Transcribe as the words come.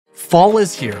Fall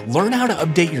is here. Learn how to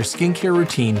update your skincare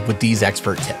routine with these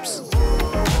expert tips.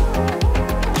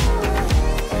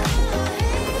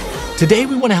 Today,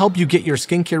 we want to help you get your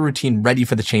skincare routine ready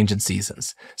for the change in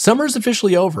seasons. Summer is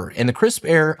officially over, and the crisp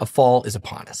air of fall is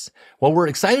upon us. While we're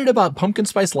excited about pumpkin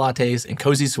spice lattes and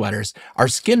cozy sweaters, our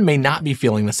skin may not be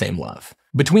feeling the same love.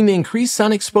 Between the increased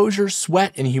sun exposure,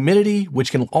 sweat, and humidity,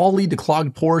 which can all lead to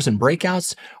clogged pores and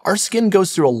breakouts, our skin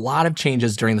goes through a lot of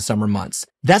changes during the summer months.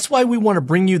 That's why we want to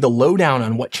bring you the lowdown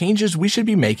on what changes we should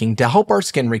be making to help our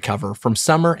skin recover from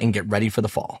summer and get ready for the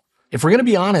fall. If we're going to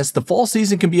be honest, the fall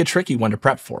season can be a tricky one to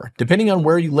prep for. Depending on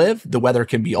where you live, the weather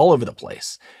can be all over the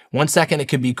place. One second it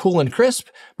can be cool and crisp,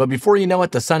 but before you know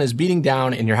it, the sun is beating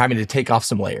down and you're having to take off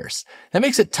some layers. That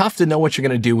makes it tough to know what you're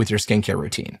going to do with your skincare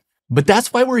routine. But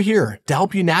that's why we're here, to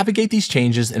help you navigate these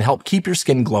changes and help keep your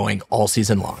skin glowing all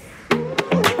season long.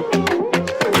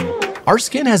 Our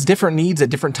skin has different needs at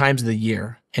different times of the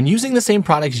year, and using the same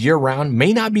products year-round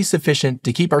may not be sufficient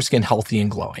to keep our skin healthy and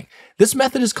glowing. This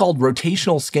method is called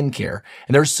rotational skincare,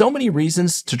 and there are so many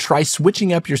reasons to try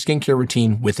switching up your skincare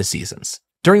routine with the seasons.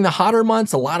 During the hotter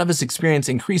months, a lot of us experience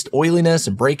increased oiliness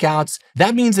and breakouts.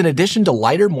 That means in addition to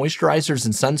lighter moisturizers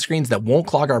and sunscreens that won't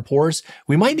clog our pores,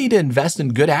 we might need to invest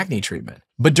in good acne treatment.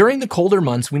 But during the colder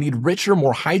months, we need richer,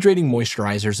 more hydrating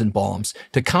moisturizers and balms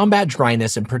to combat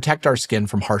dryness and protect our skin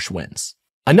from harsh winds.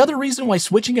 Another reason why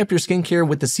switching up your skincare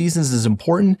with the seasons is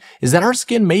important is that our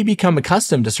skin may become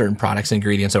accustomed to certain products and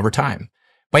ingredients over time.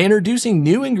 By introducing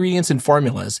new ingredients and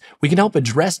formulas, we can help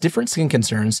address different skin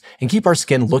concerns and keep our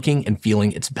skin looking and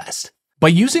feeling its best. By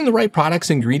using the right products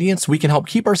and ingredients, we can help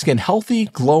keep our skin healthy,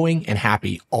 glowing, and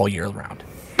happy all year round.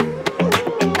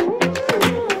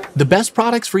 The best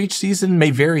products for each season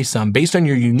may vary some based on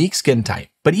your unique skin type,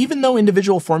 but even though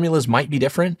individual formulas might be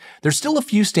different, there's still a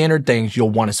few standard things you'll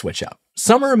want to switch up.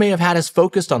 Summer may have had us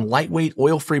focused on lightweight,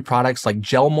 oil-free products like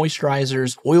gel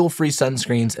moisturizers, oil-free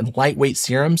sunscreens, and lightweight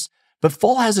serums, but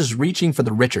fall has us reaching for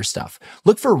the richer stuff.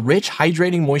 Look for rich,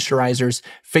 hydrating moisturizers,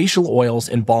 facial oils,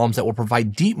 and balms that will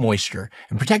provide deep moisture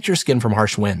and protect your skin from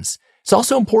harsh winds. It's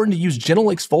also important to use gentle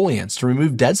exfoliants to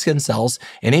remove dead skin cells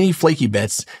and any flaky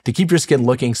bits to keep your skin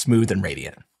looking smooth and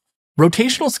radiant.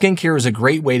 Rotational skincare is a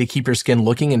great way to keep your skin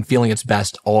looking and feeling its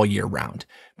best all year round.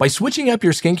 By switching up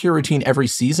your skincare routine every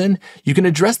season, you can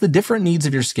address the different needs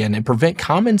of your skin and prevent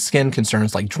common skin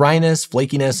concerns like dryness,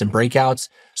 flakiness, and breakouts.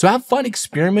 So have fun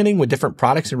experimenting with different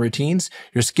products and routines.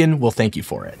 Your skin will thank you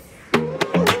for it.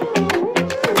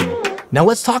 Now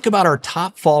let's talk about our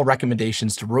top fall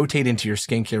recommendations to rotate into your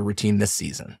skincare routine this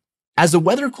season. As the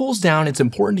weather cools down, it's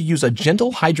important to use a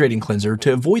gentle hydrating cleanser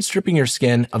to avoid stripping your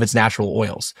skin of its natural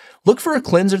oils. Look for a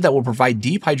cleanser that will provide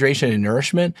deep hydration and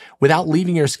nourishment without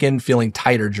leaving your skin feeling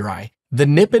tight or dry. The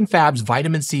Nip and Fab's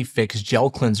Vitamin C Fix Gel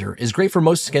Cleanser is great for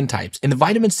most skin types, and the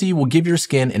vitamin C will give your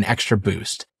skin an extra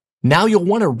boost. Now you'll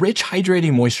want a rich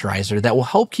hydrating moisturizer that will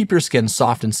help keep your skin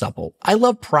soft and supple. I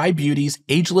love Pride Beauty's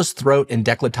Ageless Throat and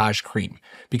Décolletage Cream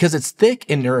because it's thick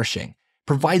and nourishing,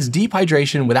 provides deep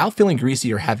hydration without feeling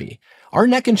greasy or heavy. Our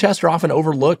neck and chest are often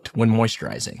overlooked when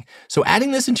moisturizing, so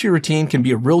adding this into your routine can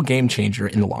be a real game changer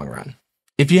in the long run.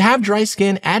 If you have dry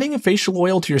skin, adding a facial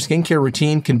oil to your skincare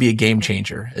routine can be a game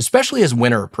changer, especially as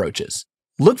winter approaches.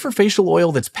 Look for facial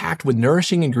oil that's packed with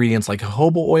nourishing ingredients like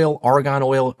jojoba oil, argan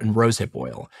oil, and rosehip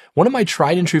oil. One of my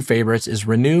tried and true favorites is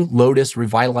Renew Lotus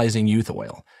Revitalizing Youth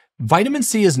Oil. Vitamin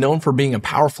C is known for being a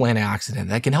powerful antioxidant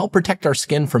that can help protect our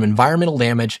skin from environmental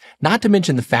damage, not to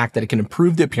mention the fact that it can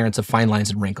improve the appearance of fine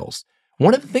lines and wrinkles.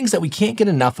 One of the things that we can't get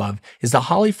enough of is the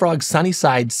Holly Frog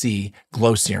Sunnyside C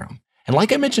Glow Serum. And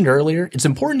like I mentioned earlier, it's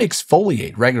important to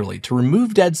exfoliate regularly to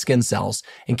remove dead skin cells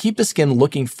and keep the skin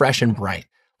looking fresh and bright.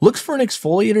 Look for an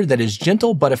exfoliator that is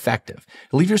gentle but effective.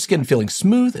 It'll leave your skin feeling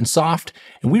smooth and soft,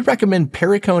 and we recommend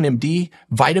Perricone MD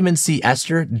Vitamin C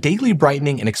Ester Daily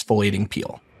Brightening and Exfoliating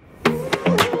Peel.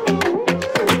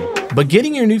 But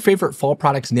getting your new favorite fall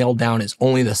products nailed down is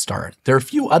only the start. There are a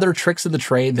few other tricks of the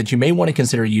trade that you may want to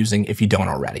consider using if you don't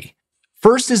already.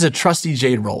 First is a trusty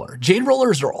jade roller. Jade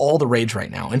rollers are all the rage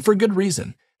right now, and for good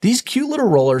reason. These cute little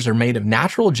rollers are made of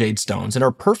natural jade stones and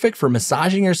are perfect for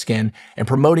massaging your skin and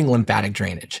promoting lymphatic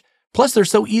drainage. Plus, they're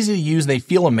so easy to use and they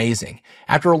feel amazing.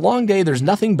 After a long day, there's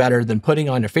nothing better than putting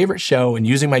on your favorite show and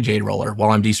using my jade roller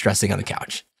while I'm de-stressing on the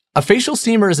couch. A facial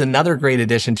steamer is another great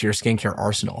addition to your skincare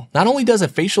arsenal. Not only does a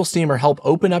facial steamer help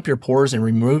open up your pores and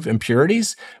remove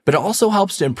impurities, but it also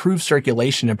helps to improve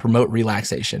circulation and promote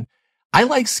relaxation. I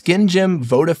like Skin Gym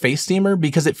Voda Face Steamer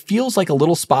because it feels like a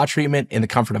little spa treatment in the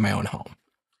comfort of my own home.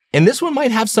 And this one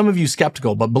might have some of you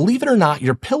skeptical, but believe it or not,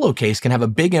 your pillowcase can have a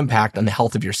big impact on the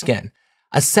health of your skin.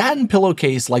 A satin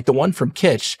pillowcase like the one from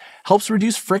Kitsch helps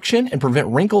reduce friction and prevent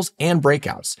wrinkles and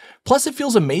breakouts. Plus, it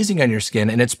feels amazing on your skin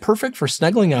and it's perfect for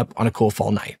snuggling up on a cool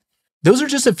fall night. Those are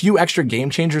just a few extra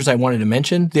game changers I wanted to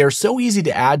mention. They are so easy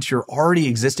to add to your already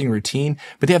existing routine,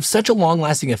 but they have such a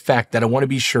long-lasting effect that I want to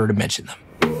be sure to mention them.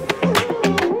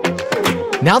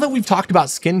 Now that we've talked about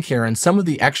skincare and some of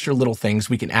the extra little things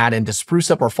we can add in to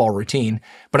spruce up our fall routine,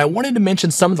 but I wanted to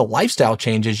mention some of the lifestyle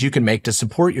changes you can make to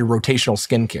support your rotational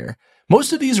skincare.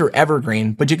 Most of these are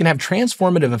evergreen, but you can have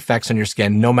transformative effects on your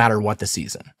skin no matter what the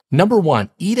season. Number 1,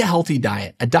 eat a healthy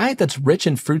diet. A diet that's rich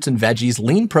in fruits and veggies,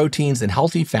 lean proteins, and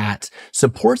healthy fats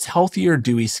supports healthier,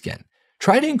 dewy skin.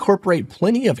 Try to incorporate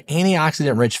plenty of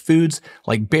antioxidant-rich foods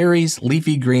like berries,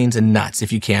 leafy greens, and nuts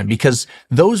if you can, because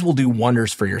those will do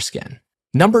wonders for your skin.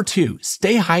 Number 2,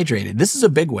 stay hydrated. This is a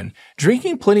big one.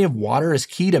 Drinking plenty of water is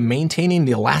key to maintaining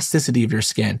the elasticity of your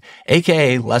skin,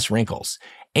 aka less wrinkles.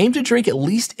 Aim to drink at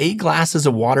least 8 glasses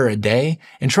of water a day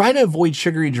and try to avoid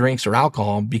sugary drinks or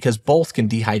alcohol because both can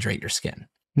dehydrate your skin.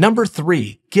 Number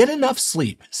 3, get enough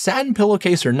sleep. Satin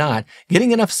pillowcase or not,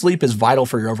 getting enough sleep is vital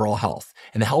for your overall health,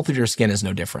 and the health of your skin is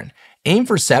no different. Aim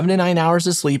for 7 to 9 hours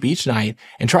of sleep each night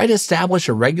and try to establish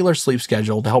a regular sleep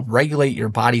schedule to help regulate your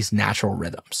body's natural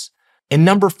rhythms. And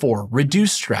number 4,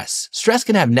 reduce stress. Stress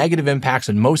can have negative impacts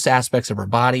on most aspects of our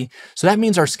body, so that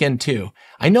means our skin too.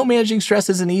 I know managing stress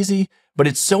isn't easy, but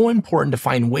it's so important to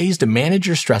find ways to manage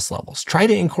your stress levels. Try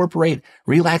to incorporate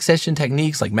relaxation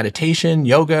techniques like meditation,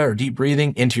 yoga, or deep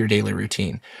breathing into your daily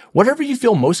routine. Whatever you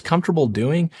feel most comfortable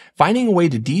doing, finding a way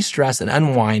to de-stress and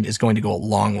unwind is going to go a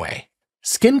long way.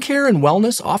 Skincare and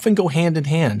wellness often go hand in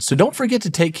hand, so don't forget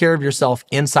to take care of yourself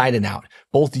inside and out.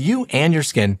 Both you and your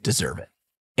skin deserve it.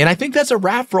 And I think that's a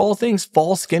wrap for all things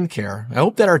fall skincare. I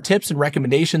hope that our tips and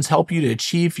recommendations help you to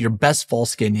achieve your best fall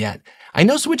skin yet. I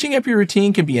know switching up your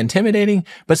routine can be intimidating,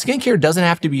 but skincare doesn't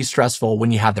have to be stressful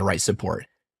when you have the right support.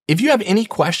 If you have any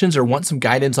questions or want some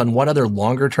guidance on what other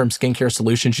longer-term skincare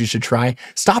solutions you should try,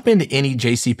 stop into any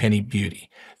JCPenney Beauty.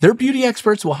 Their beauty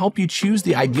experts will help you choose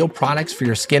the ideal products for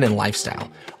your skin and lifestyle.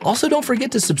 Also, don't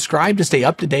forget to subscribe to stay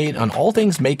up to date on all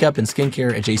things makeup and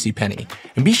skincare at JCPenney.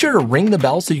 And be sure to ring the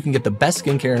bell so you can get the best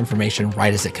skincare information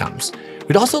right as it comes.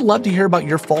 We'd also love to hear about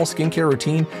your fall skincare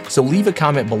routine, so leave a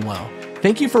comment below.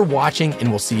 Thank you for watching, and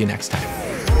we'll see you next time.